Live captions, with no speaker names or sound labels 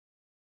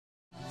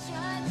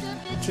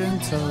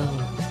gentle,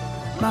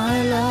 my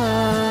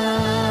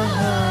love.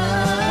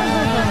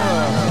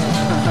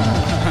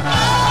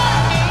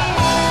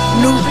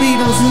 New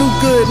Beatles, new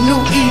good, new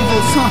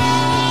evils,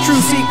 True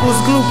sequels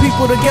glue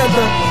people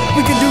together.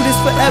 We could do this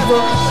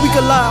forever, we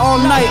could lie all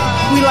night.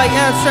 We like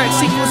abstract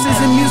sequences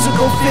and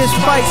musical fist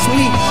fights.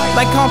 We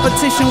like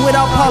competition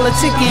without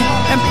politicking,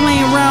 and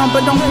playing around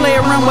but don't play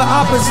around with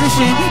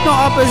opposition. No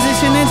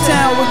opposition in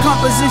town with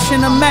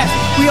composition a match.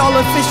 We all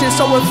efficient,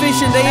 so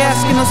efficient, they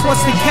asking us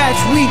what's the catch.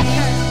 We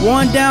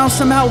one down,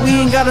 somehow we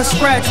ain't got a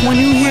scratch. When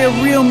you hear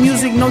real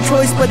music, no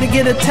choice but to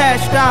get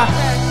attached. I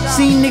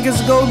seen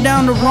niggas go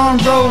down the wrong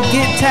road,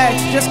 get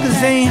taxed just cause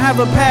they ain't have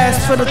a pass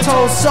for the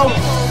toll. So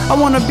I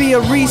wanna be a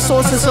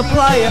resource and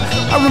supplier.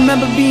 I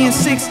remember being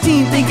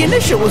 16 thinking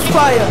this shit was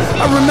fire.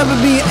 I remember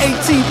being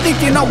 18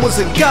 thinking I was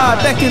a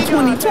god. Back in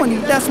 2020,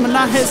 that's when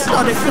I had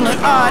started feeling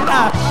odd.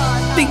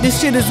 I think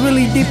this shit is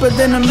really deeper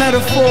than a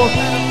metaphor.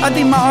 I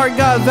think my art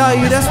got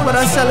value, that's what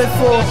I sell it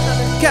for.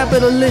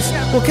 Capitalists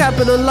will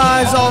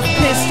capitalize off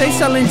piss. They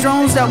selling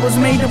drones that was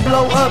made to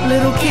blow up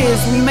little kids.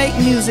 We make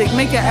music,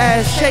 make an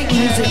ass shake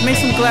music, make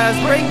some glass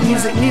break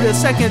music, need a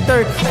second,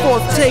 third,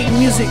 fourth take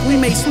music. We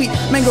make sweet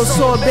mango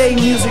sorbet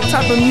music,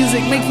 type of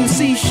music make you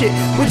see shit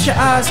with your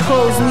eyes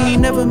closed. We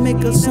ain't never make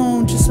a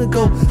song just to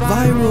go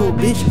viral,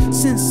 bitch.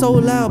 Since so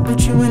loud,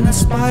 put you in a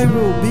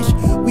spiral,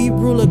 bitch. We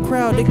rule a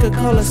crowd, they could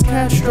call us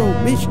Castro,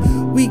 bitch.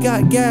 We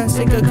got gas,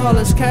 they could call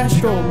us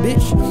Castro,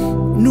 bitch.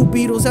 New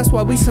Beatles, that's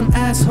why we some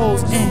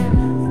assholes.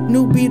 And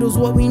New Beatles,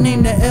 what we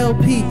named the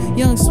LP.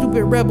 Young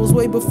stupid rebels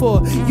way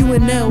before you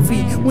and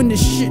LV. When the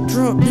shit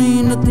dropped, there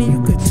ain't nothing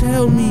you could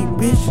tell me,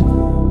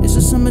 bitch. It's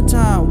the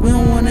summertime, we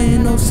don't wanna hear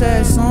no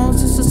sad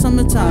songs. It's the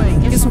summertime,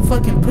 get some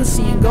fucking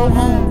pussy and go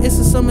home. It's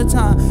the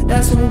summertime,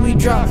 that's when we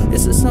drop.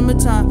 It's the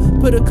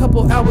summertime, put a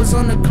couple hours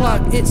on the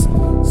clock. It's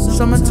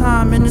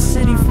summertime in the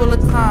city full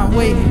of crime.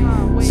 Wait,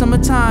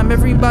 summertime,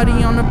 everybody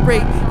on a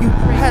break. You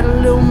had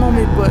a little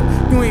moment, but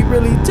you ain't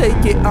really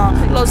take it.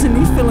 Lost in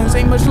these feelings,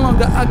 ain't much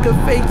longer I could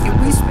fake it.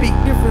 We speak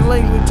different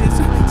languages,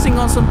 sing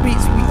on some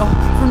beats. We all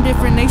from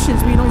different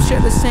nations, we don't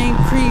share the same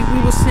creed.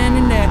 We were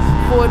standing there,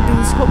 4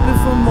 dudes hoping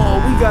for more.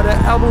 We got an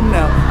album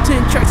now,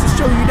 10 tracks to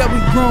show you that we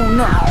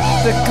grown up.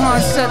 The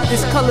concept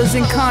is colors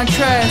and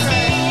contrast.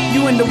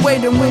 You in the way,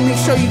 then we make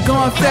sure you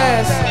going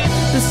fast.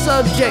 The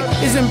subject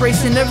is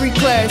embracing every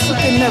class. You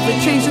can never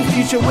change the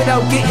future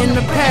without getting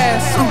the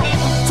past.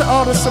 To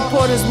all the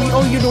supporters, we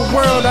owe you the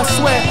world, I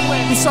swear.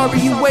 We sorry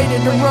you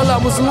waited, the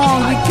rollout was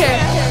long, we care.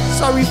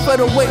 Sorry for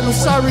the wait, we're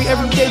sorry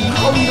every day, we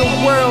owe you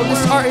the world.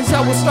 This art is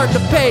how we'll start to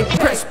pay.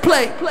 Press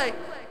play.